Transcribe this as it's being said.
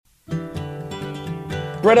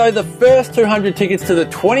Bretto, the first 200 tickets to the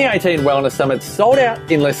 2018 Wellness Summit sold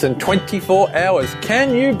out in less than 24 hours.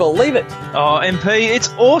 Can you believe it? Oh, MP, it's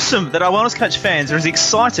awesome that our Wellness Coach fans are as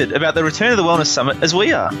excited about the return of the Wellness Summit as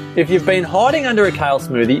we are. If you've been hiding under a kale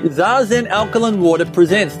smoothie, Zazen Alkaline Water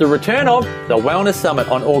presents the return of the Wellness Summit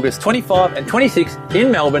on August 25 and 26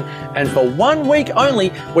 in Melbourne. And for 1 week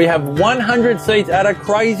only, we have 100 seats at a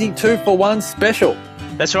crazy 2-for-1 special.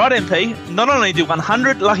 That's right, MP. Not only do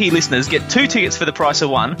 100 lucky listeners get 2 tickets for the price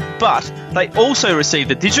of 1, but they also receive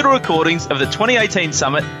the digital recordings of the 2018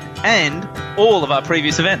 Summit and all of our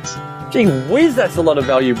previous events. Gee whiz, that's a lot of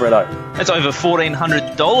value, Bretto. That's over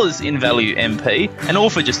 $1,400 in value, MP, and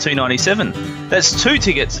all for just $297. That's 2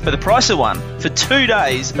 tickets for the price of 1 for 2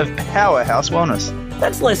 days of Powerhouse Wellness.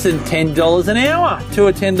 That's less than $10 an hour to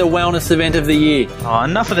attend the wellness event of the year. Oh,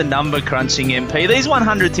 enough of the number crunching, MP. These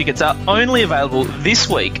 100 tickets are only available this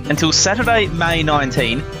week until Saturday, May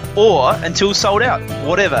 19, or until sold out,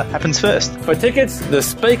 whatever happens first. For tickets, the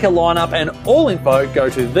speaker lineup and all info, go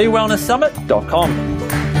to thewellnesssummit.com.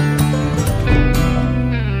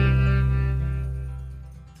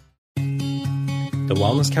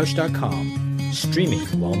 TheWellnessCouch.com, streaming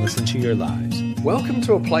wellness into your lives. Welcome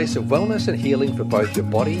to a place of wellness and healing for both your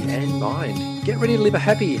body and mind. Get ready to live a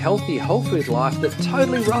happy, healthy, whole food life that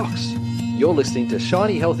totally rocks. You're listening to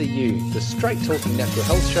Shiny Healthy You, the straight talking natural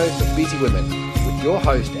health show for busy women, with your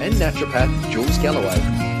host and naturopath, Jules Galloway.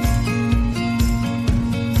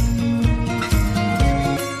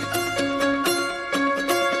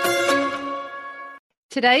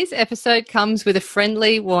 Today's episode comes with a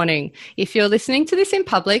friendly warning. If you're listening to this in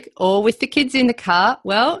public or with the kids in the car,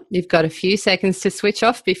 well, you've got a few seconds to switch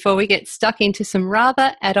off before we get stuck into some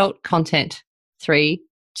rather adult content. 3,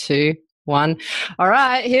 2, 1. All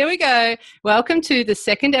right, here we go. Welcome to the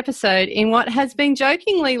second episode in what has been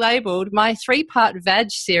jokingly labelled my 3-part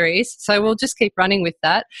VAG series, so we'll just keep running with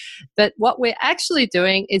that. But what we're actually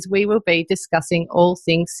doing is we will be discussing all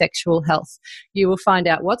things sexual health. You will find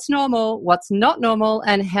out what's normal, what's not normal,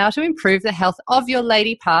 and how to improve the health of your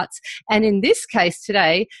lady parts, and in this case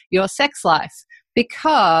today, your sex life.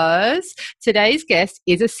 Because today's guest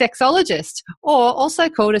is a sexologist, or also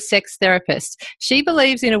called a sex therapist. She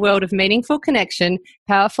believes in a world of meaningful connection,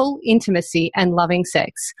 powerful intimacy, and loving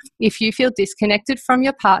sex. If you feel disconnected from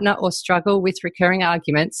your partner or struggle with recurring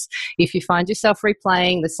arguments, if you find yourself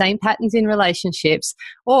replaying the same patterns in relationships,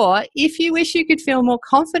 or if you wish you could feel more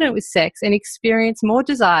confident with sex and experience more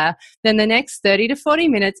desire, then the next 30 to 40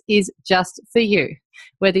 minutes is just for you.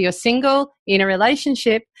 Whether you're single, in a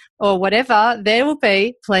relationship, or whatever, there will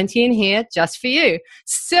be plenty in here just for you.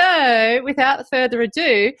 So, without further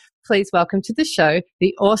ado, please welcome to the show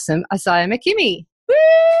the awesome Isiah McKimmie. Woo!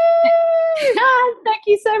 Thank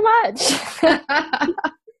you so much.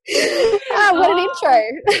 What an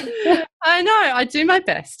intro. I know. I do my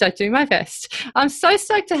best. I'm so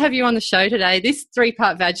stoked to have you on the show today. This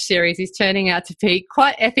 3-part VAG series is turning out to be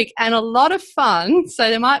quite epic and a lot of fun.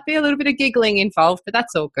 So there might be a little bit of giggling involved, but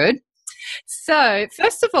that's all good. So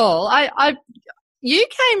first of all, you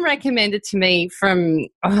came recommended to me from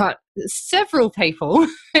several people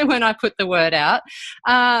when I put the word out.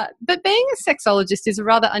 But being a sexologist is a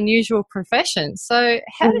rather unusual profession. So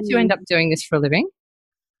how did you end up doing this for a living?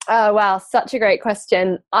 Oh, wow. Such a great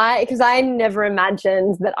question. Because I never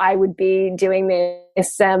imagined that I would be doing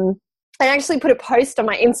this. I actually put a post on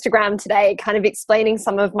my Instagram today kind of explaining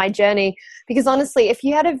some of my journey, because honestly, if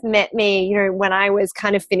you had have met me, when I was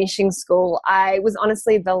kind of finishing school, I was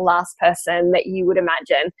honestly the last person that you would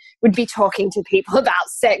imagine would be talking to people about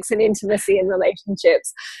sex and intimacy and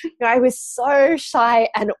relationships. I was so shy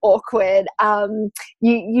and awkward.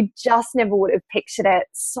 You just never would have pictured it.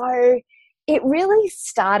 So it really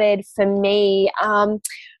started for me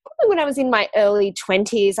probably when I was in my early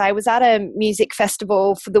 20s. I was at a music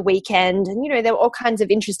festival for the weekend, and, there were all kinds of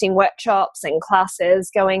interesting workshops and classes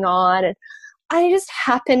going on. And I just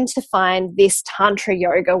happened to find this Tantra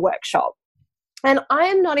yoga workshop. And I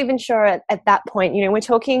am not even sure at that point, we're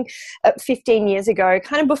talking 15 years ago,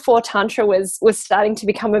 kind of before Tantra was starting to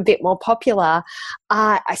become a bit more popular.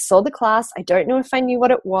 I saw the class. I don't know if I knew what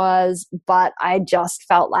it was, but I just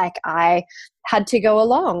felt like I had to go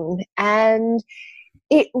along. And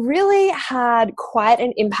it really had quite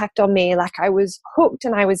an impact on me. Like, I was hooked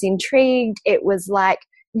and I was intrigued. It was like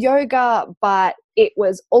yoga, but it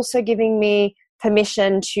was also giving me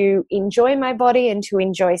permission to enjoy my body and to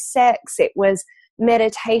enjoy sex. It was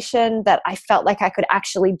meditation that I felt like I could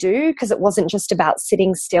actually do, because it wasn't just about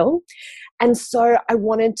sitting still. And so I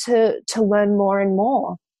wanted to learn more and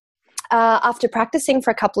more. After practicing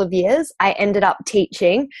for a couple of years, I ended up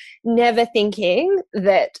teaching, never thinking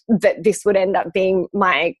that this would end up being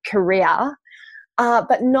my career.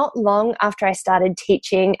 But not long after I started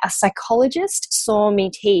teaching, a psychologist saw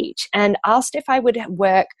me teach and asked if I would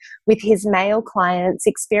work with his male clients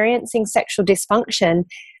experiencing sexual dysfunction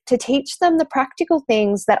to teach them the practical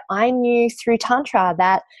things that I knew through Tantra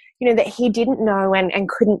that, that he didn't know and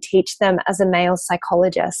couldn't teach them as a male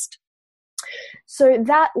psychologist. So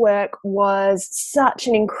that work was such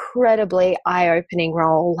an incredibly eye-opening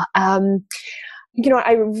role.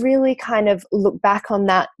 I really kind of look back on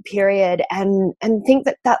that period and think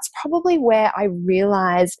that that's probably where I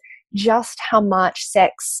realized just how much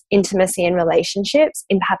sex, intimacy, and relationships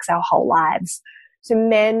impacts our whole lives. So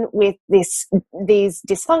men with these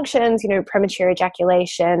dysfunctions, premature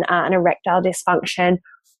ejaculation and erectile dysfunction,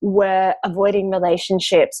 were avoiding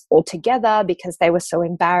relationships altogether because they were so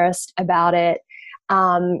embarrassed about it.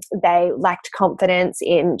 They lacked confidence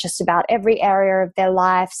in just about every area of their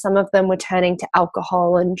life. Some of them were turning to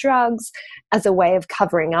alcohol and drugs as a way of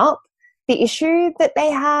covering up the issue that they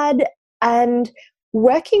had, and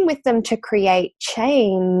working with them to create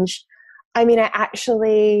change. I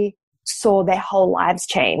actually saw their whole lives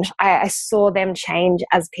change. I saw them change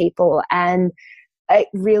as people, and it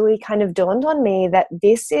really kind of dawned on me that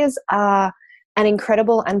this is an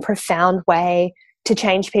incredible and profound way to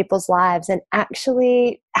change people's lives and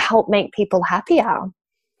actually help make people happier.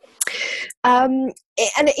 And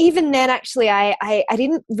even then, actually, I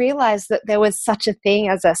didn't realize that there was such a thing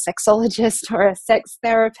as a sexologist or a sex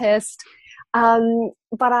therapist.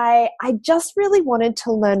 But I just really wanted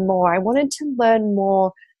to learn more. I wanted to learn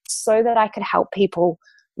more so that I could help people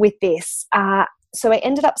with this. So I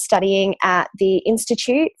ended up studying at the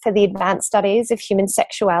Institute for the Advanced Studies of Human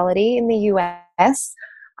Sexuality in the US.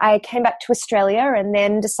 I came back to Australia and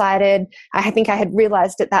then decided, I think I had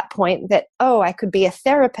realized at that point that, I could be a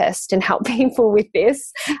therapist and help people with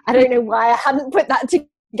this. I don't know why I hadn't put that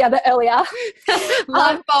together earlier.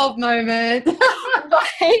 Light bulb moment.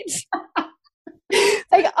 Right.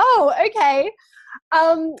 Okay.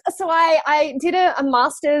 So I did a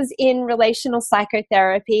master's in relational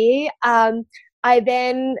psychotherapy. I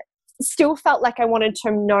then still felt like I wanted to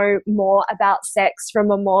know more about sex from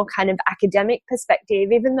a more kind of academic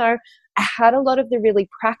perspective, even though I had a lot of the really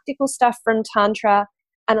practical stuff from Tantra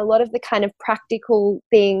and a lot of the kind of practical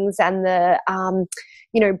things and the,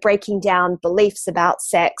 breaking down beliefs about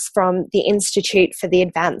sex from the Institute for the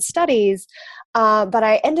Advanced Studies. But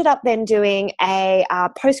I ended up then doing a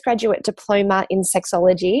postgraduate diploma in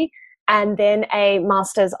sexology and then a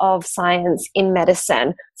Master's of Science in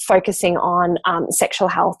Medicine, focusing on sexual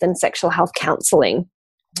health and sexual health counseling.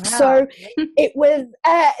 Wow. So it was,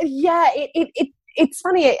 it's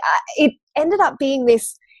funny. It ended up being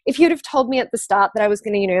this. If you'd have told me at the start that I was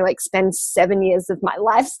going to, spend 7 years of my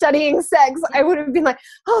life studying sex, I would have been like,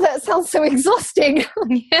 oh, that sounds so exhausting.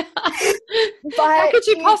 Yeah. But how could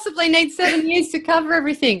you possibly need 7 years to cover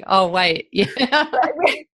everything? Oh, wait. Yeah.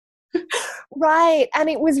 Right. And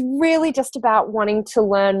it was really just about wanting to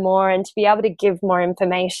learn more and to be able to give more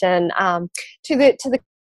information to the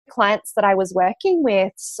clients that I was working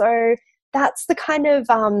with. So that's the kind of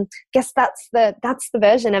guess that's the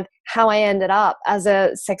version of how I ended up as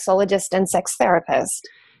a sexologist and sex therapist.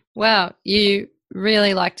 Wow, you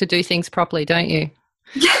really like to do things properly, don't you?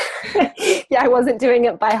 Yeah, I wasn't doing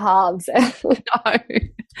it by halves. No.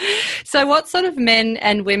 So what sort of men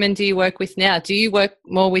and women do you work with now? Do you work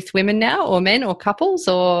more with women now, or men, or couples,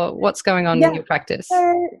 or what's going on in your practice?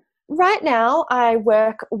 So right now I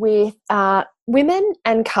work with women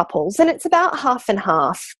and couples, and it's about half and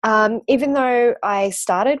half. Even though I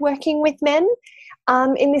started working with men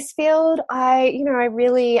in this field, I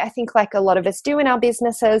think like a lot of us do in our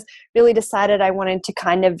businesses, really decided I wanted to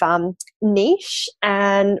kind of niche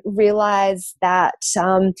and realize that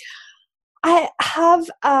I have,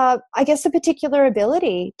 I guess, a particular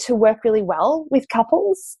ability to work really well with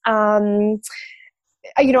couples. I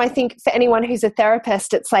think for anyone who's a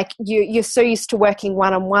therapist, it's like you're so used to working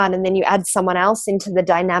one-on-one, and then you add someone else into the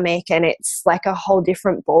dynamic and it's like a whole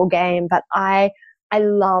different ball game. But I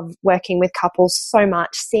love working with couples so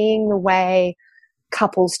much, seeing the way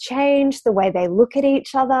couples change, the way they look at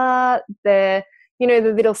each other, the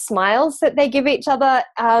little smiles that they give each other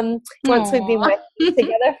once we've been working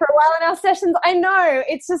together for a while in our sessions. I know,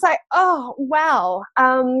 it's just like, oh, wow.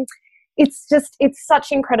 It's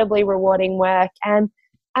such incredibly rewarding work. And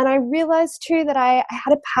I realized too that I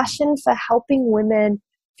had a passion for helping women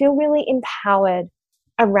feel really empowered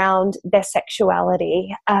around their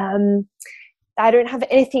sexuality. I don't have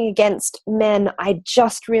anything against men. I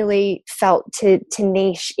just really felt to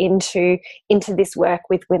niche into this work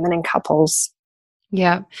with women and couples.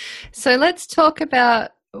 Yeah. So let's talk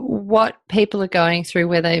about what people are going through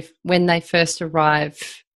when they first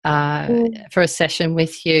arrive for a session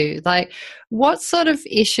with you? Like, what sort of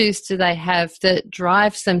issues do they have that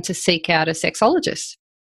drives them to seek out a sexologist?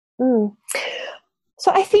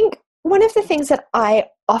 So I think one of the things that I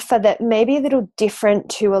offer that may be a little different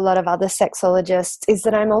to a lot of other sexologists is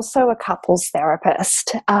that I'm also a couples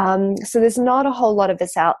therapist. So there's not a whole lot of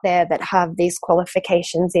us out there that have these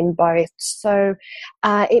qualifications in both. So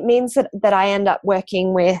it means that I end up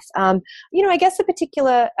working with, I guess a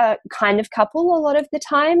particular kind of couple a lot of the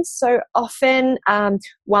time. So often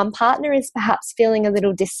one partner is perhaps feeling a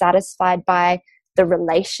little dissatisfied by the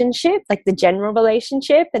relationship, like the general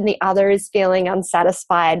relationship, and the other is feeling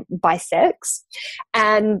unsatisfied by sex.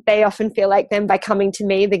 And they often feel like then by coming to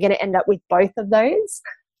me, they're going to end up with both of those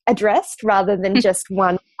addressed rather than just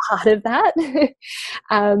one part of that.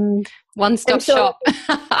 One-stop shop.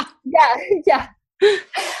 Yeah.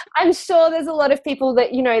 I'm sure there's a lot of people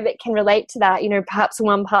that, that can relate to that. Perhaps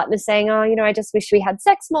one partner saying, oh, I just wish we had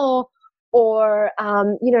sex more. Or,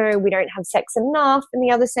 we don't have sex enough. And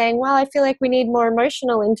the other saying, well, I feel like we need more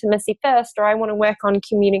emotional intimacy first, or I want to work on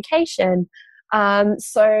communication.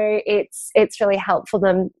 So it's really helpful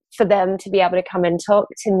for them to be able to come and talk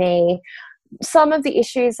to me. Some of the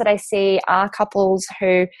issues that I see are couples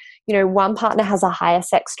who, one partner has a higher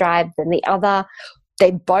sex drive than the other.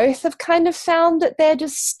 They both have kind of found that they're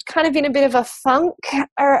just kind of in a bit of a funk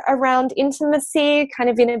around intimacy, kind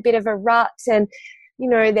of in a bit of a rut, and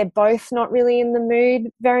they're both not really in the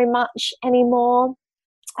mood very much anymore.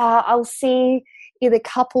 I'll see either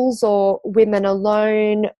couples or women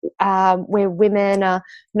alone where women are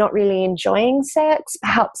not really enjoying sex.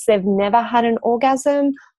 Perhaps they've never had an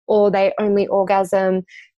orgasm, or they only orgasm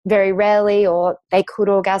very rarely, or they could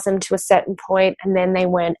orgasm to a certain point and then they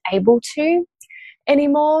weren't able to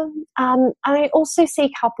anymore. I also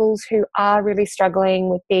see couples who are really struggling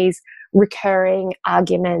with these recurring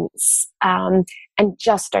arguments and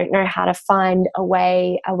just don't know how to find a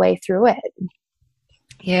way through it.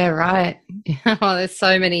 Yeah, right. Well, there's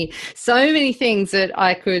so many things that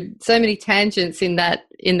so many tangents in that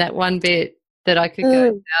one bit that I could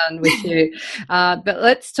go down with you. But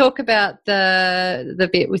let's talk about the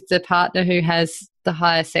bit with the partner who has the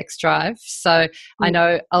higher sex drive. So I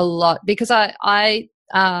know a lot because I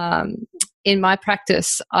in my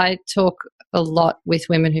practice, I talk a lot with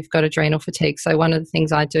women who've got adrenal fatigue. So one of the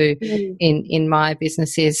things I do in my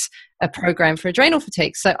business is a program for adrenal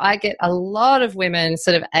fatigue. So I get a lot of women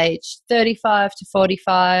sort of aged 35 to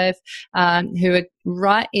 45 who are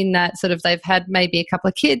right in that sort of, they've had maybe a couple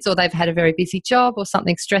of kids, or they've had a very busy job, or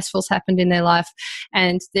something stressful's happened in their life,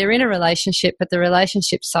 and they're in a relationship, but the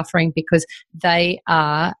relationship's suffering because they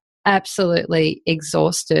are absolutely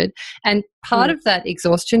exhausted. And part of that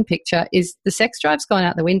exhaustion picture is the sex drive's gone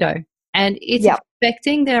out the window, and it's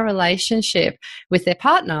affecting their relationship with their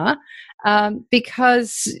partner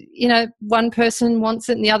because, one person wants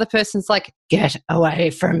it and the other person's like, get away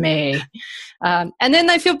from me. And then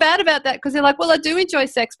they feel bad about that because they're like, well, I do enjoy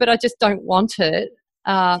sex, but I just don't want it.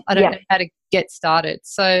 I don't know how to get started.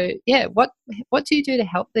 So, what do you do to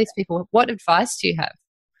help these people? What advice do you have?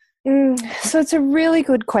 So it's a really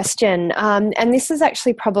good question. And this is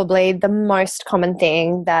actually probably the most common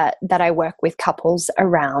thing that I work with couples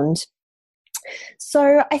around.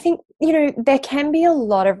 So I think, there can be a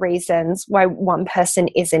lot of reasons why one person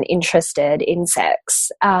isn't interested in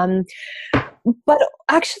sex. But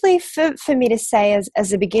actually for me to say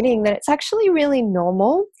as a beginning that it's actually really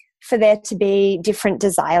normal for there to be different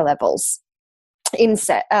desire levels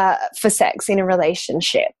for sex in a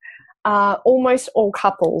relationship. Almost all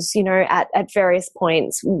couples, at various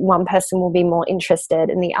points, one person will be more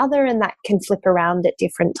interested in the other, and that can flip around at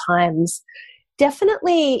different times.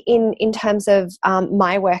 Definitely in terms of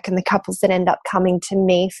my work and the couples that end up coming to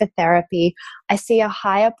me for therapy, I see a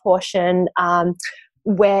higher portion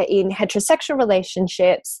where in heterosexual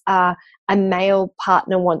relationships, a male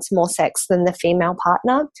partner wants more sex than the female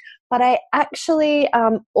partner. But I actually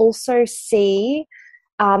also see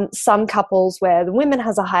some couples where the woman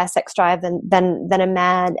has a higher sex drive than a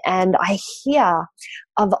man, and I hear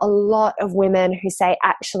of a lot of women who say,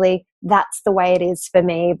 actually, that's the way it is for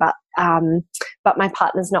me, but my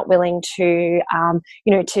partner's not willing to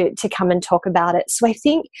come and talk about it. So I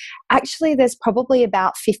think actually there's probably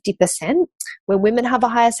about 50% where women have a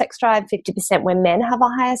higher sex drive, 50% where men have a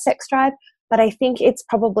higher sex drive. But I think it's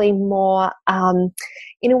probably more,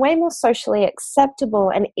 in a way, more socially acceptable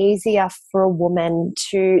and easier for a woman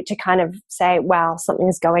to kind of say, wow, something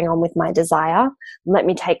is going on with my desire. Let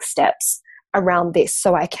me take steps around this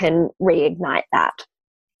so I can reignite that.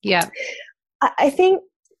 Yeah. I think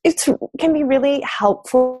it can be really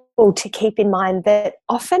helpful to keep in mind that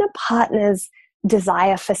often a partner's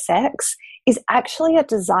desire for sex is actually a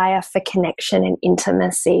desire for connection and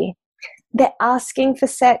intimacy. They're asking for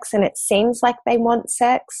sex and it seems like they want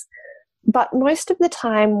sex, but most of the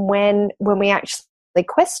time when we actually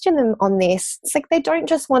question them on this, it's like they don't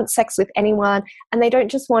just want sex with anyone, and they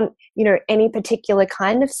don't just want, any particular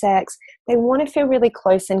kind of sex. They want to feel really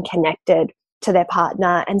close and connected to their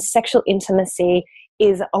partner, and sexual intimacy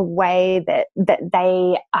is a way that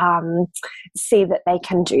they see that they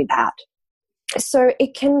can do that. So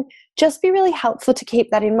it can just be really helpful to keep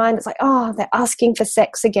that in mind. It's like, oh, they're asking for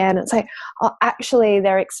sex again. It's like, oh, actually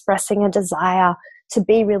they're expressing a desire to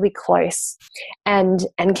be really close and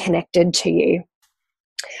connected to you.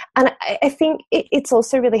 And I think it's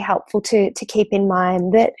also really helpful to keep in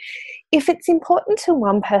mind that if it's important to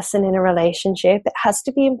one person in a relationship, it has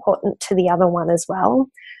to be important to the other one as well.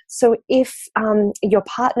 So if your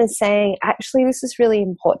partner's saying, actually, this is really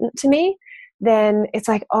important to me, then it's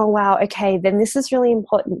like, oh, wow, okay, then this is really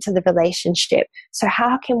important to the relationship. So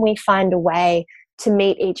how can we find a way to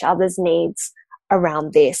meet each other's needs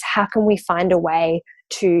around this? How can we find a way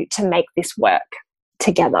to make this work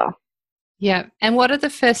together? Yeah. And what are the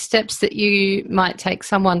first steps that you might take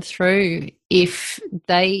someone through if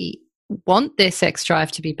they want their sex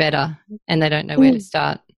drive to be better and they don't know where to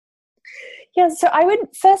start? Yeah, so I would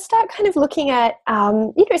first start kind of looking at,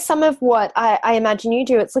 some of what I imagine you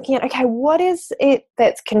do. It's looking at, okay, what is it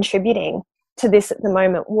that's contributing to this at the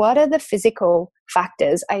moment? What are the physical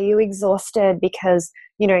factors? Are you exhausted because,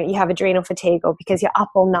 you have adrenal fatigue, or because you're up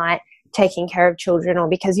all night taking care of children, or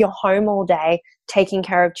because you're home all day taking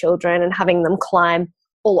care of children and having them climb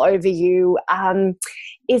all over you?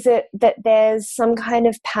 Is it that there's some kind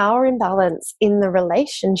of power imbalance in the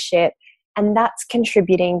relationship and that's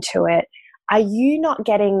contributing to it? Are you not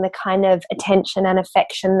getting the kind of attention and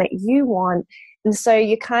affection that you want? And so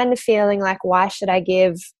you're kind of feeling like, why should I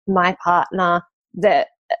give my partner the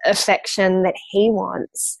affection that he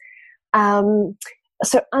wants?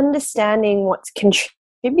 So understanding what's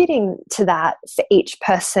contributing to that for each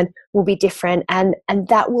person will be different, and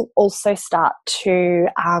that will also start to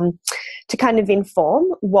kind of inform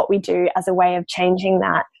what we do as a way of changing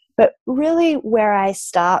that. But really where I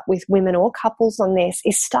start with women or couples on this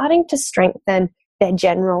is starting to strengthen their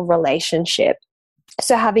general relationship.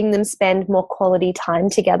 So having them spend more quality time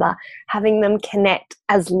together, having them connect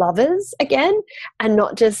as lovers again, and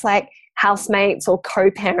not just like housemates or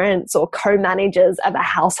co-parents or co-managers of a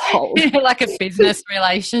household. Like a business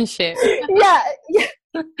relationship. Yeah.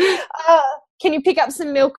 Can you pick up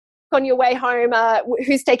some milk on your way home?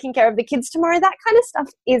 Who's taking care of the kids tomorrow? That kind of stuff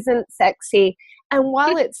isn't sexy. And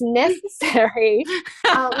while it's necessary,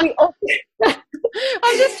 we also...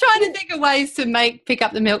 I'm just trying to think of ways to pick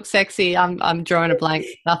up the milk sexy. I'm drawing a blank.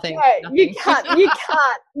 Nothing. No, nothing. You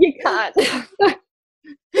can't.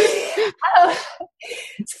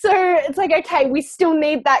 So it's like, okay, we still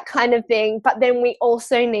need that kind of thing, but then we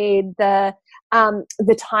also need the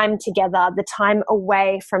time together, the time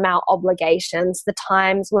away from our obligations, the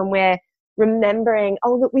times when we're remembering,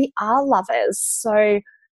 that we are lovers. So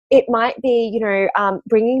it might be,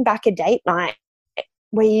 bringing back a date night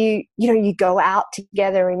where you go out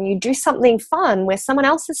together and you do something fun where someone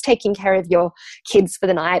else is taking care of your kids for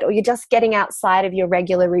the night, or you're just getting outside of your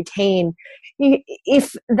regular routine.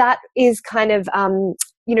 If that is kind of,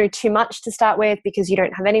 too much to start with because you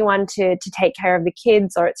don't have anyone to take care of the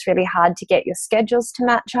kids, or it's really hard to get your schedules to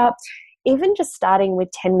match up, even just starting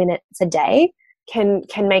with 10 minutes a day can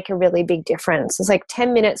make a really big difference. It's like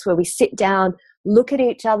 10 minutes where we sit down, look at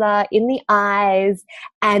each other in the eyes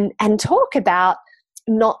and talk about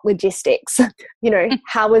not logistics.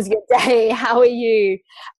 How was your day? How are you?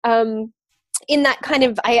 In that kind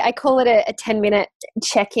of, I call it a 10-minute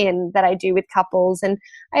check-in that I do with couples. And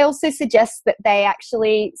I also suggest that they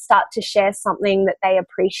actually start to share something that they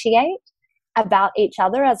appreciate about each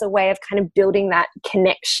other as a way of kind of building that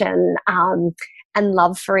connection and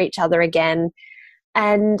love for each other again.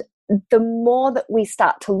 And the more that we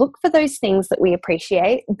start to look for those things that we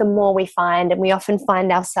appreciate, the more we find, and we often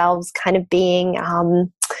find ourselves kind of being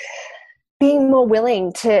more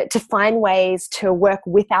willing to find ways to work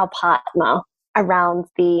with our partner around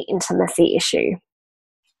the intimacy issue.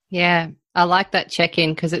 Yeah, I like that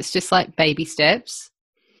check-in because it's just like baby steps.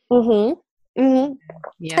 Mm-hmm. Mm-hmm.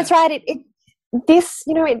 Yeah. That's right.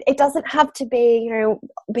 It doesn't have to be,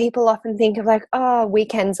 people often think of like,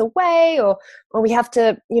 weekends away or we have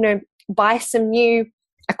to, buy some new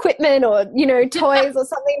equipment or, toys or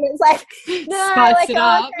something. It's like, no, Spice it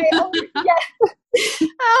up. Okay, yeah.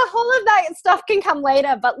 All of that stuff can come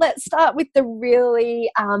later, but let's start with the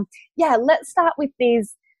really, let's start with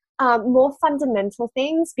these more fundamental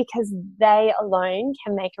things because they alone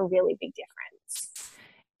can make a really big difference.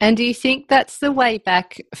 And do you think that's the way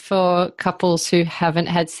back for couples who haven't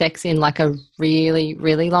had sex in like a really,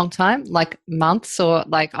 really long time, like months, or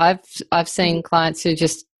like I've seen clients who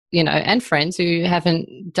just, you know, and friends who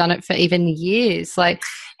haven't done it for even years. Like,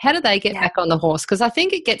 how do they get back on the horse? Because I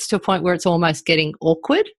think it gets to a point where it's almost getting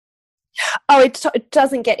awkward. Oh, it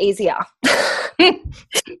doesn't get easier.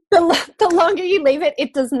 The longer you leave it,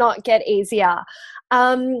 it does not get easier.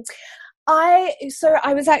 I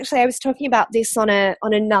was talking about this on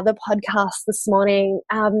another podcast this morning.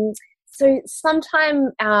 So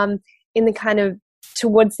sometime in the kind of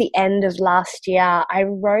towards the end of last year, I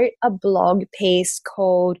wrote a blog piece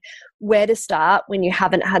called "Where to Start When You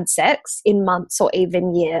Haven't Had Sex in Months or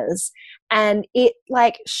Even Years," and it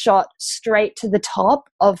like shot straight to the top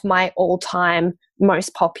of my all-time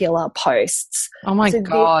most popular posts. Oh my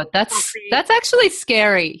God, that's actually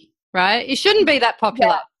scary, right? It shouldn't be that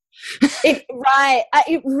popular. Yeah. It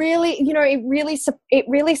really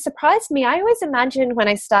surprised me. I always imagined when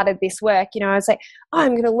I started this work, you know, I was like, oh,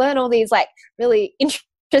 I'm going to learn all these like really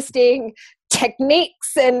interesting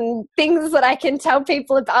techniques and things that I can tell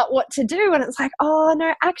people about what to do. And it's like, oh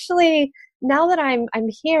no, actually, now that I'm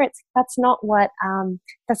here, that's not what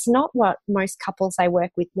most couples I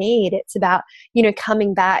work with need. It's about, you know,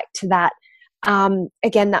 coming back to that.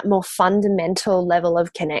 Again, that more fundamental level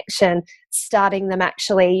of connection, starting them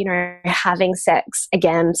actually, you know, having sex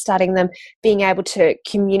again, starting them being able to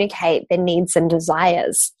communicate their needs and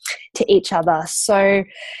desires to each other. So,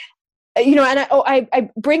 you know, and I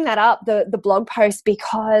bring that up, the blog post,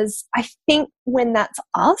 because I think when that's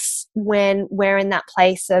us, when we're in that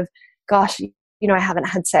place of, gosh, you know, I haven't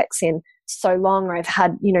had sex in so long, or I've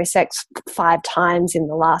had, you know, sex 5 times in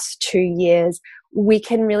the last 2 years, we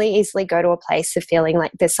can really easily go to a place of feeling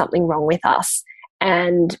like there's something wrong with us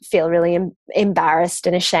and feel really embarrassed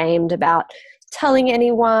and ashamed about telling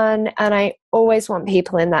anyone. And I always want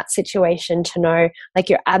people in that situation to know, like,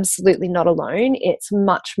 you're absolutely not alone. It's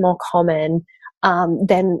much more common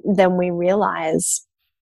than we realize.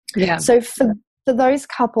 Yeah. So for those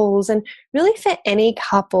couples, and really for any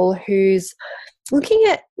couple who's looking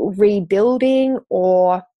at rebuilding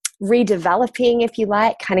or redeveloping, if you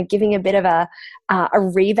like, kind of giving a bit of a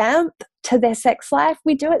revamp to their sex life,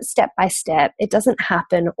 we do it step by step. It doesn't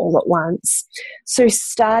happen all at once. So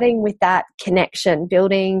starting with that connection,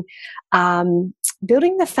 building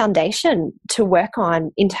the foundation to work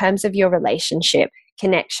on in terms of your relationship,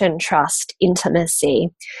 connection, trust,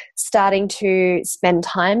 intimacy, starting to spend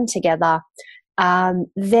time together,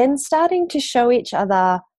 then starting to show each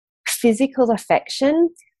other physical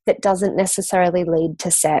affection that doesn't necessarily lead to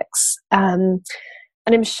sex. And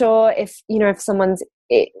I'm sure if someone's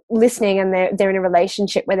listening and they're in a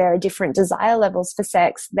relationship where there are different desire levels for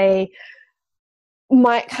sex, they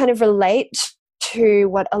might kind of relate to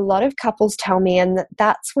what a lot of couples tell me, and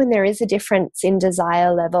that's when there is a difference in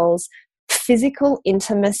desire levels, physical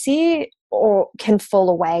intimacy or can fall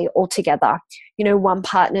away altogether. You know, one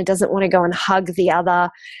partner doesn't want to go and hug the other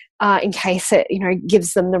in case it,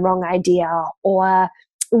 gives them the wrong idea, or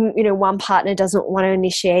one partner doesn't want to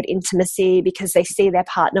initiate intimacy because they see their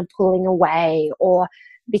partner pulling away, or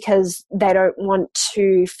because they don't want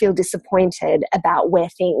to feel disappointed about where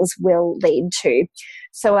things will lead to.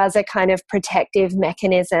 So as a kind of protective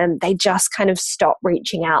mechanism, they just kind of stop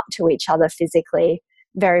reaching out to each other physically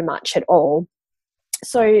very much at all.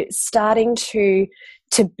 So starting to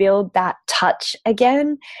build that touch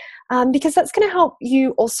again, because that's going to help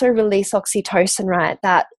you also release oxytocin, right?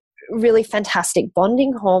 That really fantastic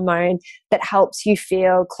bonding hormone that helps you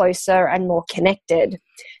feel closer and more connected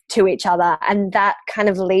to each other. And that kind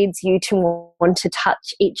of leads you to want to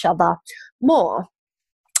touch each other more.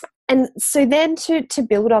 And so then to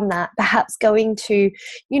build on that, perhaps going to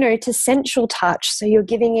sensual touch. So you're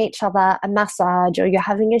giving each other a massage, or you're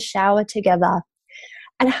having a shower together,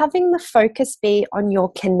 and having the focus be on your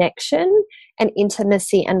connection and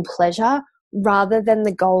intimacy and pleasure, rather than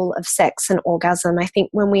the goal of sex and orgasm. I think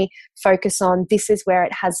when we focus on this is where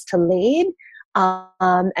it has to lead,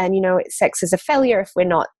 and sex is a failure if we're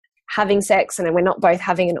not having sex and we're not both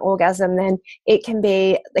having an orgasm, then it can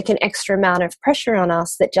be like an extra amount of pressure on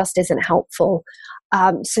us that just isn't helpful.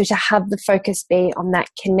 So to have the focus be on that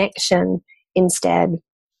connection instead.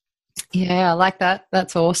 Yeah, I like that.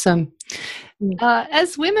 That's awesome.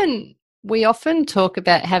 As women, we often talk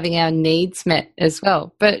about having our needs met as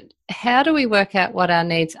well, but how do we work out what our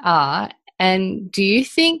needs are? And do you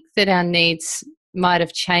think that our needs might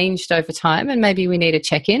have changed over time and maybe we need a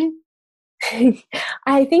check-in?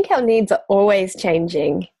 I think our needs are always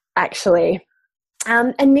changing, actually.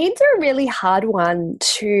 And needs are a really hard one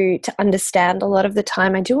to understand a lot of the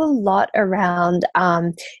time. I do a lot around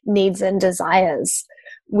needs and desires,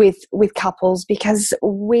 with couples, because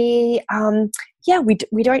we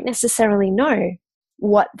don't necessarily know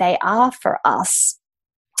what they are for us.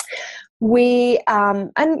 We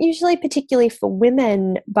and usually particularly for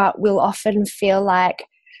women, but we'll often feel like,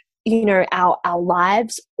 you know, our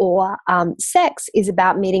lives or sex is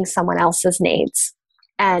about meeting someone else's needs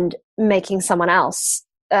and making someone else,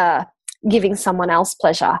 giving someone else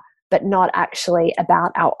pleasure, but not actually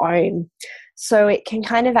about our own. So it can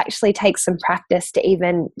kind of actually take some practice to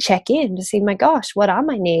even check in to see, my gosh, what are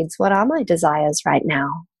my needs? What are my desires right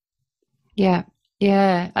now? Yeah.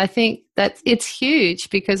 Yeah, I think it's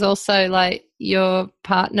huge, because also, like, your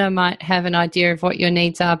partner might have an idea of what your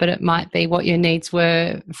needs are, but it might be what your needs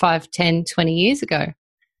were 5, 10, 20 years ago.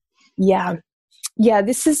 Yeah. Yeah,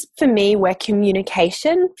 this is, for me, where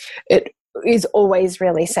communication, it is always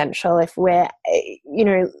really central. If we're, you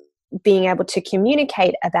know, being able to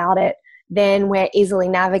communicate about it, then we're easily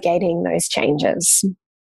navigating those changes.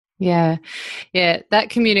 Yeah. Yeah.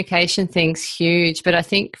 That communication thing's huge. But I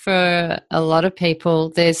think for a lot of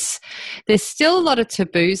people, there's still a lot of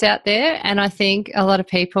taboos out there. And I think a lot of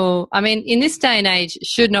people, I mean, in this day and age,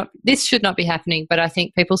 this should not be happening, but I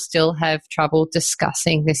think people still have trouble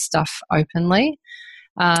discussing this stuff openly.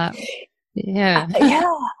 Yeah.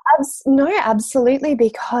 No, absolutely.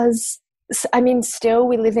 Because, I mean, still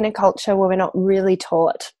we live in a culture where we're not really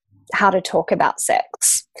taught how to talk about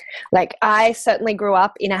sex. Like, I certainly grew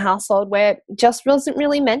up in a household where it just wasn't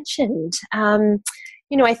really mentioned. You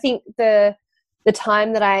know, I think the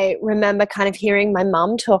time that I remember kind of hearing my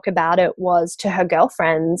mum talk about it was to her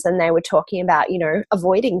girlfriends, and they were talking about, you know,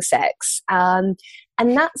 avoiding sex. And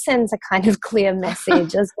that sends a kind of clear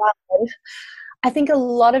message as well. I think a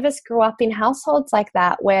lot of us grew up in households like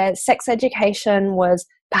that, where sex education was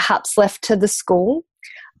perhaps left to the school.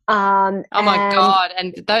 Oh my God.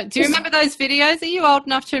 And do you remember those videos? Are you old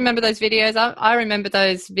enough to remember those videos? I remember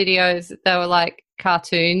those videos. They were like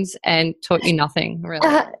cartoons and taught you nothing, really.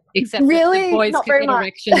 Except really? that the boys Not could very get much.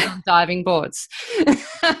 erections on diving boards.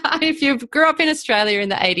 If you grew up in Australia in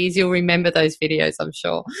the 80s, you'll remember those videos, I'm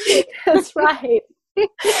sure. That's right.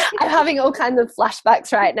 I'm having all kinds of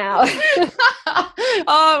flashbacks right now.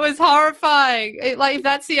 Oh, it was horrifying. Like, if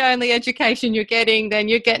that's the only education you're getting, then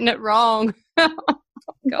you're getting it wrong.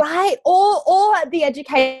 Right. Or the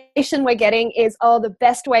education we're getting is, the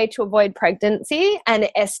best way to avoid pregnancy and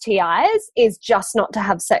STIs is just not to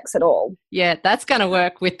have sex at all. Yeah, that's going to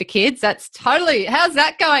work with the kids. That's totally, how's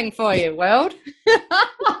that going for you, world?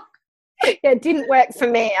 Yeah, it didn't work for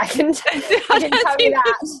me. I can tell you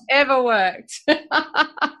that. Ever worked.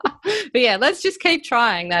 But yeah, let's just keep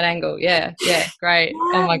trying that angle. Yeah, great.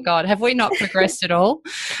 Oh my God, have we not progressed at all?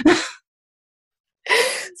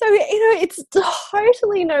 So, you know, it's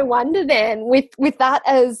totally no wonder then with that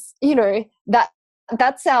as, you know,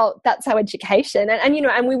 that's our education. And you know,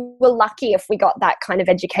 and we were lucky if we got that kind of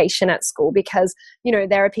education at school, because, you know,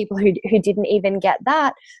 there are people who didn't even get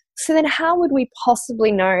that. So then how would we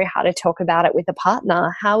possibly know how to talk about it with a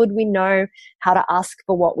partner? How would we know how to ask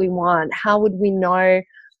for what we want? How would we know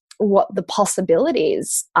what the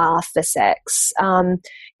possibilities are for sex? You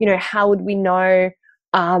know, how would we know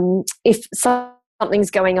if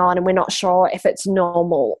something's going on and we're not sure if it's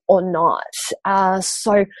normal or not?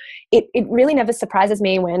 So it really never surprises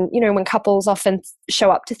me when, you know, when couples often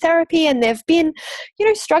show up to therapy and they've been, you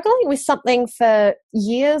know, struggling with something for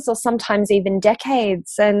years or sometimes even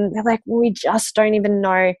decades, and they're like, we just don't even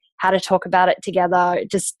know how to talk about it together. It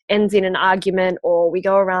just ends in an argument, or we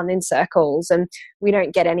go around in circles and we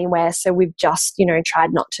don't get anywhere. So we've just, you know,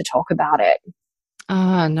 tried not to talk about it.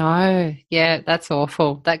 Oh no. Yeah, that's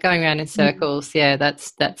awful. That going around in circles, yeah,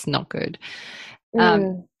 that's not good.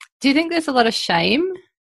 Do you think there's a lot of shame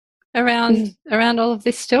around all of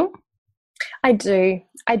this still? I do.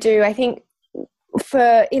 I think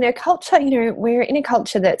in a culture, you know, we're in a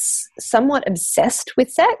culture that's somewhat obsessed with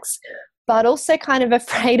sex, but also kind of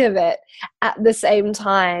afraid of it at the same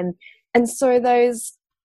time. And so those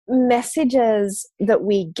messages that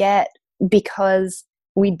we get because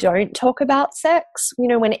we don't talk about sex, you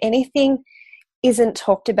know, when anything isn't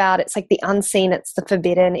talked about, it's like the unseen, it's the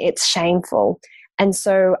forbidden, it's shameful. And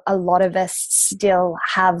so a lot of us still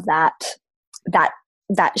have that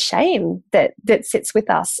shame that sits with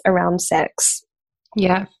us around sex.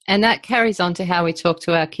 Yeah, and that carries on to how we talk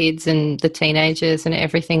to our kids and the teenagers and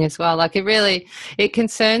everything as well. Like, it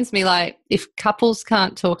concerns me, like, if couples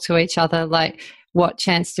can't talk to each other, like, what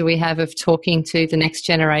chance do we have of talking to the next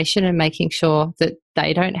generation and making sure that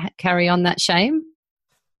they don't carry on that shame?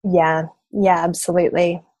 Yeah,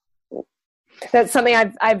 absolutely. That's something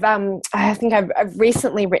I think I've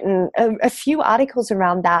recently written a few articles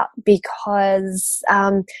around that because,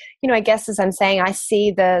 I guess as I'm saying, I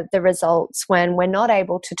see the results when we're not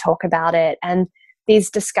able to talk about it, and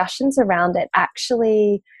these discussions around it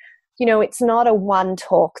actually, it's not a one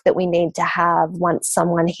talk that we need to have once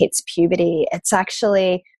someone hits puberty. It's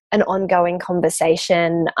actually an ongoing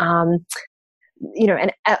conversation, an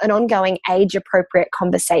ongoing age-appropriate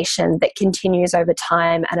conversation that continues over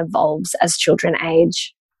time and evolves as children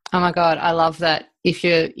age. Oh my God, I love that. If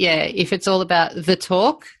it's all about the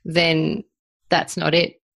talk, then that's not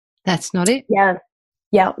it. That's not it. Yeah.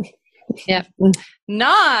 Yeah. Yeah.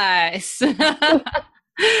 Nice.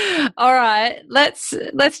 All right,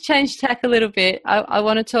 let's change tack a little bit. I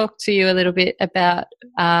want to talk to you a little bit about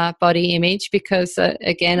body image because,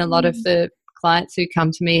 again, a lot of the clients who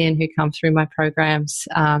come to me and who come through my programs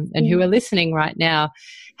and who are listening right now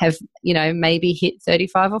have, maybe hit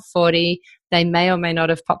 35 or 40. They may or may not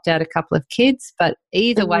have popped out a couple of kids, but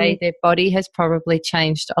either way, their body has probably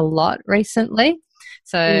changed a lot recently.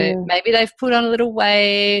 So maybe they've put on a little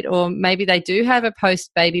weight, or maybe they do have a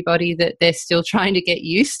post-baby body that they're still trying to get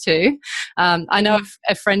used to. I know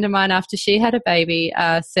a friend of mine, after she had a baby,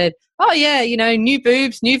 said, oh, yeah, new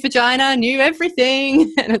boobs, new vagina, new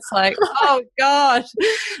everything. And it's like, oh, gosh.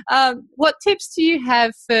 What tips do you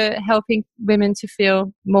have for helping women to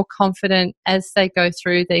feel more confident as they go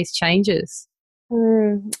through these changes?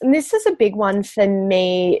 And this is a big one for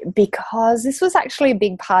me because this was actually a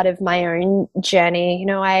big part of my own journey.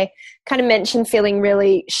 I kind of mentioned feeling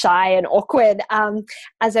really shy and awkward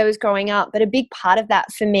as I was growing up, but a big part of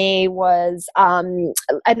that for me was an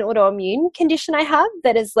autoimmune condition I have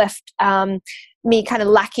that has left me kind of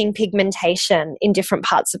lacking pigmentation in different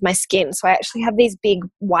parts of my skin. So I actually have these big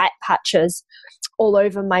white patches all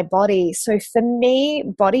over my body. So for me,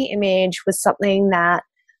 body image was something that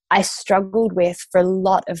I struggled with for a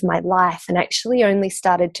lot of my life, and actually only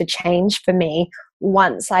started to change for me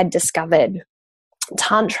once I discovered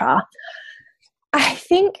Tantra. I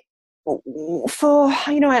think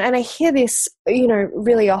and I hear this,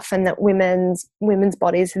 really often, that women's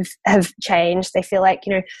bodies have changed. They feel like,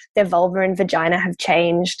 their vulva and vagina have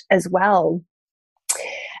changed as well.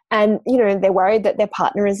 And, they're worried that their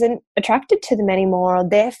partner isn't attracted to them anymore, or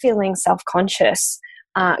they're feeling self-conscious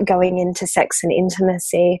going into sex and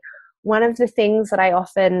intimacy. One of the things that I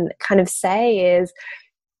often kind of say is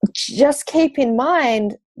just keep in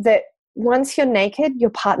mind that once you're naked, your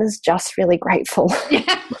partner's just really grateful.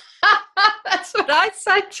 Yeah, that's what I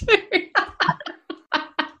say too.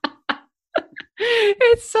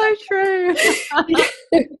 It's so true.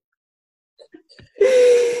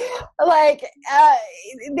 Like,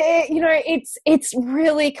 it's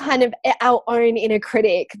really kind of our own inner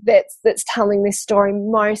critic that's telling this story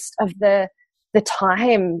most of the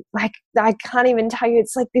time. Like, I can't even tell you,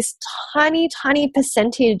 it's like this tiny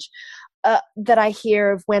percentage that I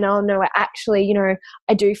hear of when, oh no, actually,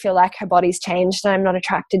 I do feel like her body's changed and I'm not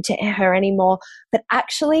attracted to her anymore. But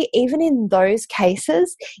actually, even in those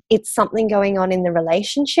cases, it's something going on in the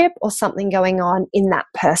relationship or something going on in that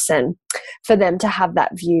person for them to have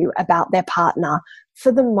that view about their partner.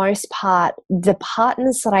 For the most part, the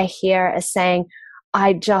partners that I hear are saying,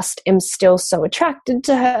 I just am still so attracted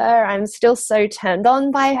to her. I'm still so turned on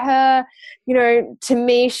by her. To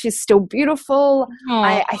me, she's still beautiful.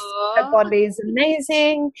 I think her body is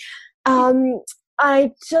amazing.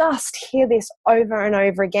 I just hear this over and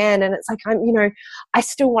over again. And it's like, I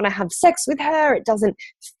still want to have sex with her. It doesn't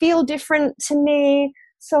feel different to me.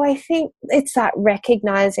 So I think it's that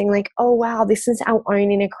recognizing, like, oh, wow, this is our own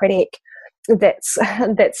inner critic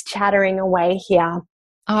that's chattering away here.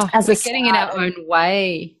 Oh, we're getting in our own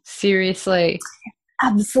way. Seriously.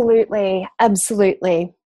 Absolutely.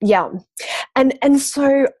 Yeah. And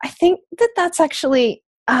so I think that's actually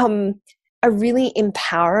a really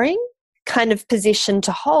empowering kind of position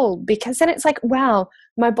to hold, because then it's like, wow,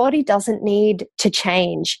 my body doesn't need to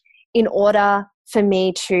change in order for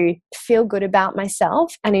me to feel good about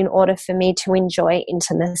myself and in order for me to enjoy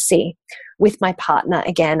intimacy with my partner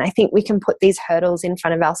again. I think we can put these hurdles in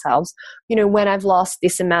front of ourselves, when I've lost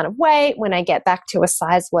this amount of weight, when I get back to a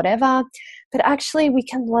size whatever. But actually, we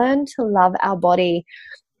can learn to love our body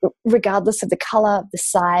regardless of the color, the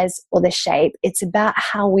size, or the shape. It's about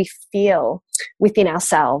how we feel within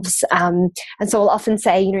ourselves. And so I'll often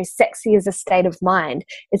say, sexy is a state of mind.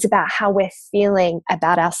 It's about how we're feeling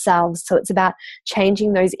about ourselves. So it's about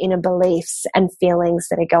changing those inner beliefs and feelings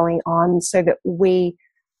that are going on so that we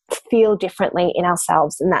feel differently in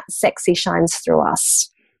ourselves and that sexy shines through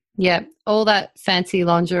us. Yeah, all that fancy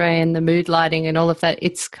lingerie and the mood lighting and all of that,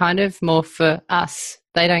 it's kind of more for us.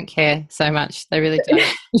 They don't care so much. They really don't.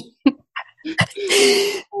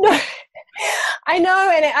 No, I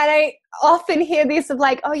know, and I often hear this of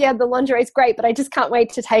like, oh yeah, the lingerie is great, but I just can't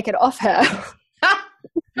wait to take it off her.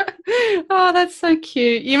 Oh, that's so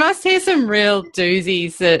cute. You must hear some real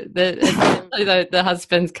doozies that the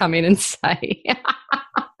husbands come in and say.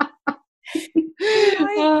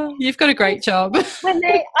 Oh, you've got a great job.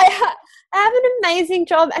 I have an amazing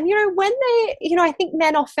job. And, when they, I think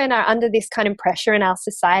men often are under this kind of pressure in our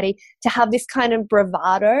society to have this kind of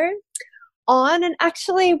bravado on. And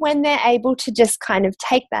actually, when they're able to just kind of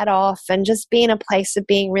take that off and just be in a place of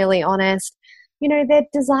being really honest, their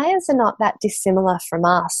desires are not that dissimilar from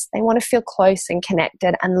us. They want to feel close and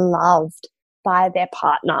connected and loved by their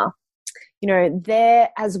partner. They're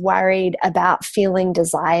as worried about feeling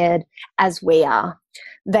desired as we are.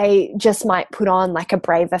 They just might put on like a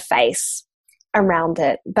braver face around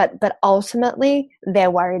it, but ultimately they're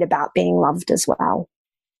worried about being loved as well.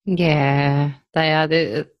 Yeah, they are.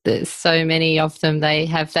 There's so many of them. They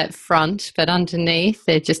have that front, but underneath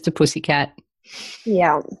they're just a pussycat.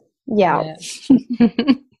 Yeah.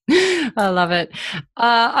 I love it.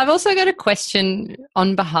 I've also got a question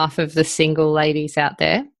on behalf of the single ladies out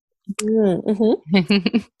there.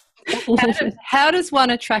 Mm-hmm. How does one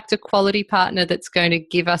attract a quality partner that's going to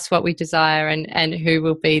give us what we desire and who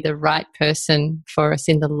will be the right person for us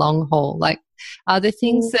in the long haul? Like, are there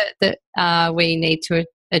things that we need to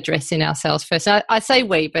address in ourselves first? I say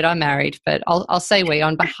we, but I'm married, but I'll say we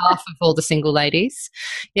on behalf of all the single ladies.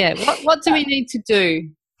 Yeah, what do we need to do?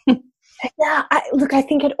 Yeah, I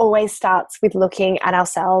think it always starts with looking at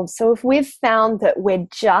ourselves. So if we've found that we're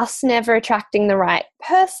just never attracting the right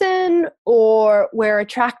person, or we're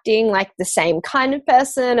attracting like the same kind of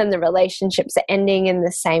person and the relationships are ending in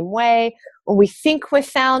the same way, or we think we've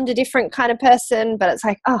found a different kind of person, but it's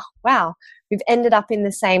like, oh, wow, we've ended up in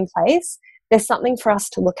the same place, there's something for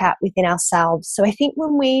us to look at within ourselves. So I think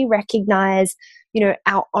when we recognize,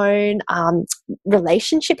 our own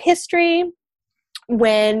relationship history,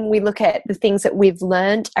 when we look at the things that we've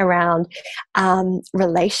learned around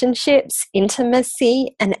relationships,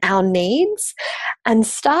 intimacy, and our needs, and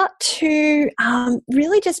start to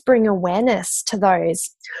really just bring awareness to those,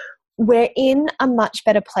 we're in a much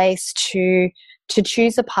better place to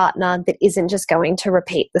choose a partner that isn't just going to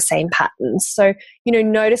repeat the same patterns. So,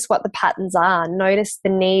 notice what the patterns are. Notice the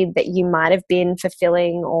need that you might have been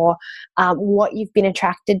fulfilling, or what you've been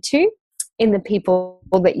attracted to in the people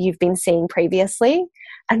that you've been seeing previously,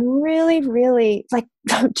 and really, really,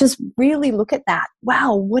 just really look at that.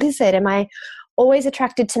 Wow, what is it? Am I always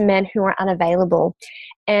attracted to men who are unavailable?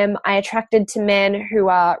 Am I attracted to men who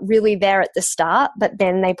are really there at the start, but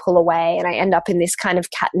then they pull away and I end up in this kind of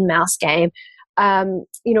cat and mouse game? Am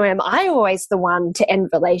I always the one to end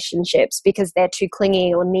relationships because they're too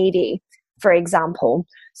clingy or needy, for example?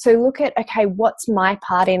 So look at, okay, what's my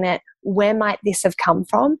part in it? Where might this have come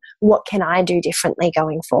from? What can I do differently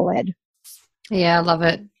going forward? Yeah, I love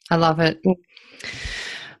it. I love it.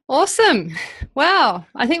 Awesome. Wow.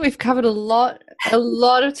 I think we've covered a lot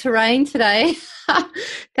of terrain today.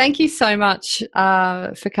 Thank you so much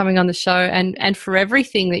for coming on the show and for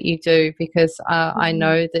everything that you do, because I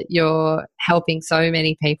know that you're helping so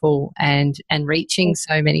many people and reaching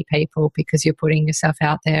so many people because you're putting yourself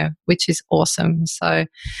out there, which is awesome. So,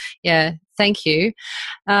 yeah, thank you.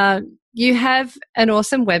 You have an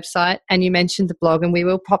awesome website, and you mentioned the blog, and we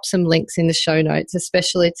will pop some links in the show notes,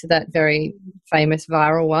 especially to that very famous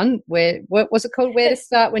viral one. What was it called? Where to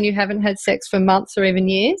Start When You Haven't Had Sex for Months or Even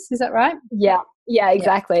Years? Is that right? Yeah,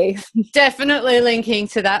 exactly. Yeah. Definitely linking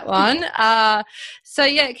to that one. So,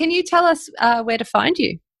 can you tell us where to find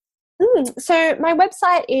you? So my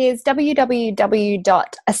website is www.Isiah,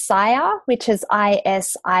 which is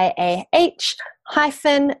ISIAH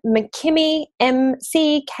 -McKimmie,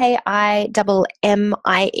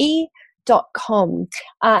 McKimmie.com.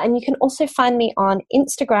 And you can also find me on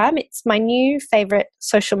Instagram. It's my new favorite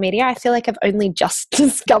social media. I feel like I've only just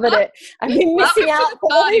discovered it. I've been missing out for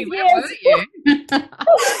all these years. Where were you?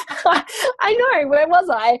 I know. Where was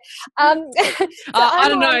I? I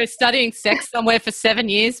don't know. Studying sex somewhere for 7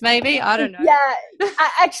 years, maybe. I don't know. Yeah,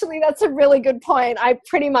 actually, that's a really good point. I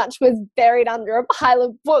pretty much was buried under a pile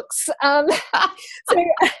of books. So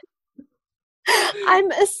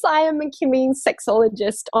I'm Isiah McKimmie,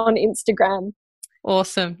 sexologist on Instagram.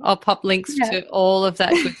 Awesome. I'll pop links to all of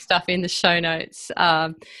that good stuff in the show notes.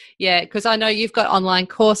 Because I know you've got online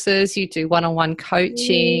courses, you do one-on-one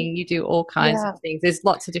coaching, you do all kinds of things. There's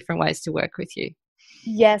lots of different ways to work with you.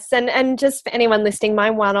 Yes, and just for anyone listening, my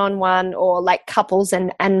one-on-one or like couples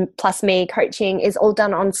and plus me coaching is all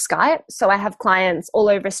done on Skype. So I have clients all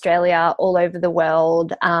over Australia, all over the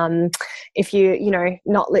world. If you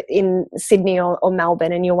not in Sydney or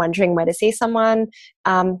Melbourne and you're wondering where to see someone,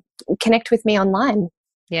 connect with me online.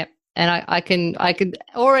 Yep. And I can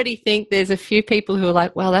already think there's a few people who are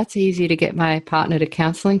like, well, that's easy to get my partner to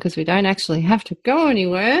counselling because we don't actually have to go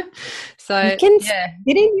anywhere. So you can sit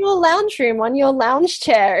in your lounge room on your lounge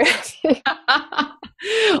chair.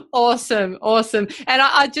 Awesome. And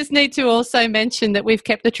I just need to also mention that we've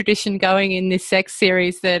kept the tradition going in this sex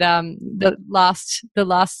series that the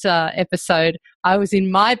last episode I was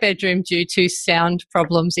in my bedroom due to sound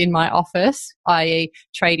problems in my office, i.e.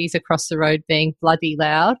 tradies across the road being bloody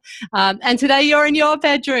loud. And today you're in your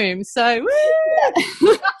bedroom. So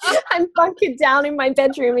I'm bunkered down in my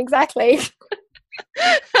bedroom, exactly.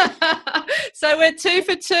 So we're 2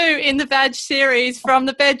 for 2 in the badge series from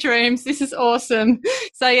the bedrooms. This is awesome.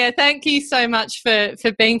 So yeah, thank you so much for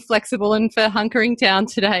being flexible and for hunkering down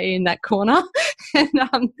today in that corner. And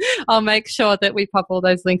I'll make sure that we pop all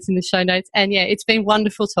those links in the show notes. And yeah, it's been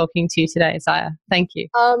wonderful talking to you today, Isiah. Thank you.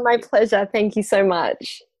 Oh, my pleasure. Thank you so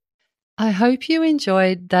much. I hope you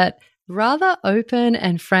enjoyed that rather open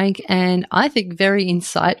and frank and I think very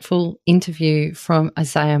insightful interview from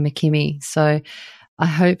Isiah McKimmie. So I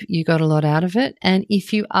hope you got a lot out of it. And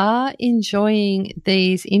if you are enjoying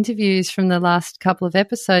these interviews from the last couple of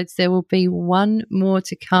episodes, there will be one more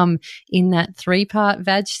to come in that 3-part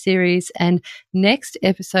Vag series. And next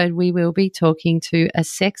episode, we will be talking to a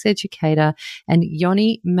sex educator and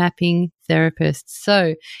yoni mapping therapist.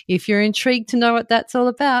 So if you're intrigued to know what that's all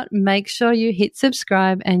about, make sure you hit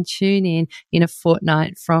subscribe and tune in a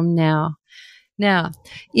fortnight from now. Now,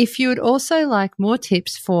 if you would also like more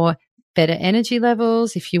tips for better energy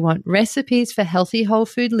levels, if you want recipes for healthy whole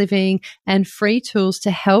food living and free tools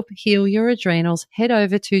to help heal your adrenals, head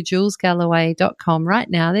over to julesgalloway.com right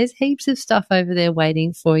now. There's heaps of stuff over there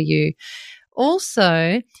waiting for you.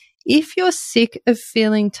 Also, if you're sick of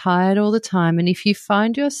feeling tired all the time and if you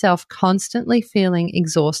find yourself constantly feeling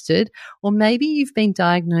exhausted, or maybe you've been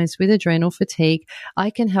diagnosed with adrenal fatigue,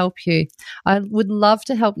 I can help you. I would love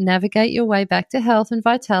to help navigate your way back to health and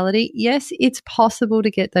vitality. Yes, it's possible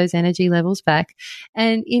to get those energy levels back.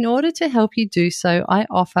 And in order to help you do so, I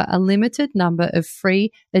offer a limited number of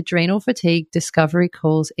free adrenal fatigue discovery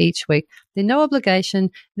calls each week. They're no obligation,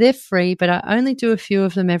 they're free, but I only do a few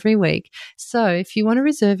of them every week. So if you want to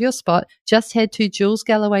reserve your spot, just head to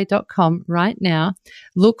julesgalloway.com right now.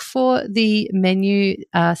 Look for the menu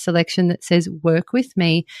selection that says Work With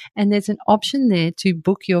Me, and there's an option there to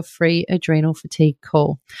book your free adrenal fatigue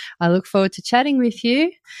call. I look forward to chatting with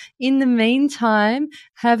you. In the meantime,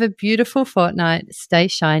 have a beautiful fortnight, stay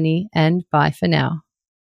shiny, and bye for now.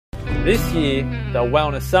 This year, the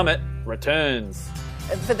Wellness Summit returns.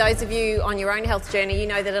 For those of you on your own health journey, you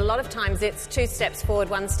know that a lot of times it's 2 steps forward,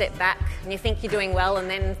 1 step back, and you think you're doing well and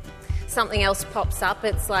then something else pops up.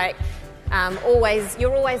 It's like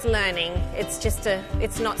you're always learning.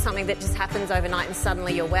 It's not something that just happens overnight and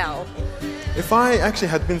suddenly you're well. If I actually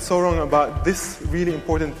had been so wrong about this really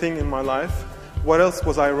important thing in my life, what else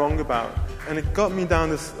was I wrong about? And it got me down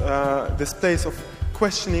this place of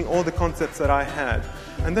questioning all the concepts that I had.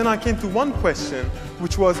 And then I came to one question,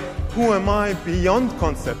 which was, who am I beyond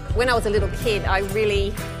concept? When I was a little kid, I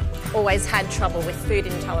really always had trouble with food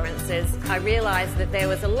intolerances. I realised that there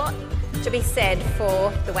was a lot to be said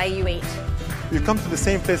for the way you eat. You come to the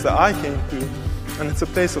same place that I came to, and it's a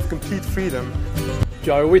place of complete freedom.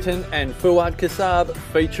 Joe Witten and Fuad Kassab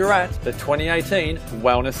feature at the 2018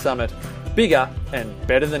 Wellness Summit. Bigger and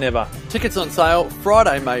better than ever. Tickets on sale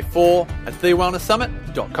Friday, May 4 at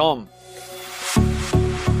thewellnesssummit.com.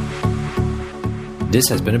 This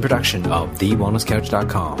has been a production of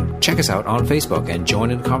TheWellnessCouch.com. Check us out on Facebook and join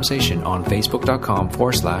in the conversation on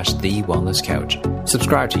Facebook.com/TheWellnessCouch.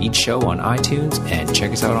 Subscribe to each show on iTunes and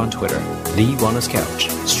check us out on Twitter. The Wellness Couch,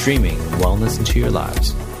 streaming wellness into your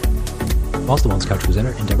lives. Whilst the Wellness Couch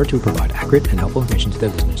presenter endeavor to provide accurate and helpful information to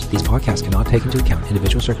their listeners, these podcasts cannot take into account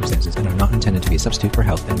individual circumstances and are not intended to be a substitute for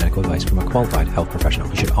health and medical advice from a qualified health professional.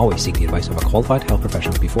 You should always seek the advice of a qualified health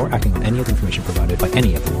professional before acting on any of the information provided by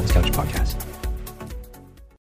any of the Wellness Couch podcasts.